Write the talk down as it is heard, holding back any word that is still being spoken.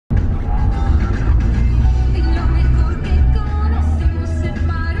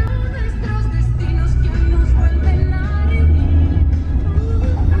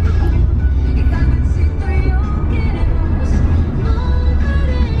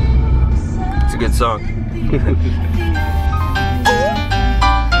good song.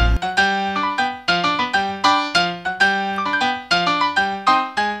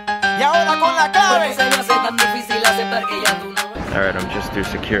 Alright, I'm just through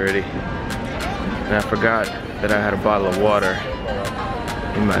security. And I forgot that I had a bottle of water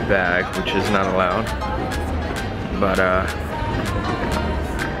in my bag, which is not allowed. But I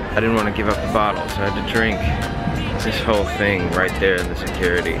didn't want to give up the bottle, so I had to drink this whole thing right there in the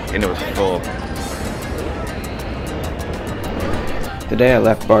security, and it was full. The day I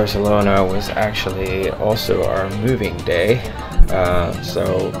left Barcelona was actually also our moving day.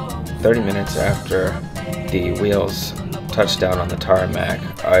 So 30 minutes after the wheels touched down on the tarmac,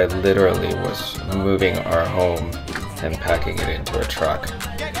 I literally was moving our home and packing it into a truck.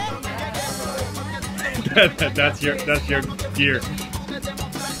 That's your gear.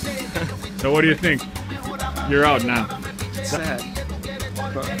 So what do you think? You're out now. Sad,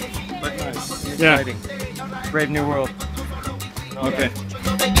 but nice. Exciting. Yeah. Brave new world. Okay.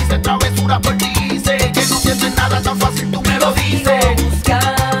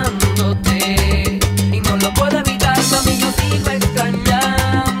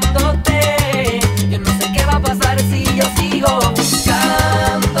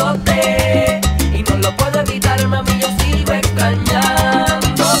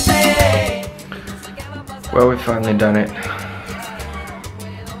 Well, we finally done it.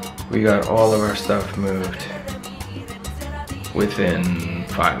 We got all of our stuff moved within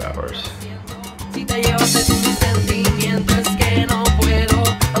 5 hours. We're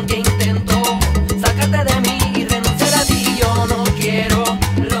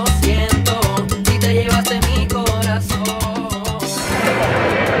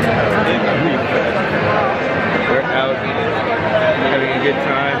out, having a good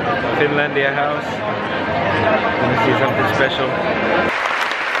time. Finlandia house. Let me see something special.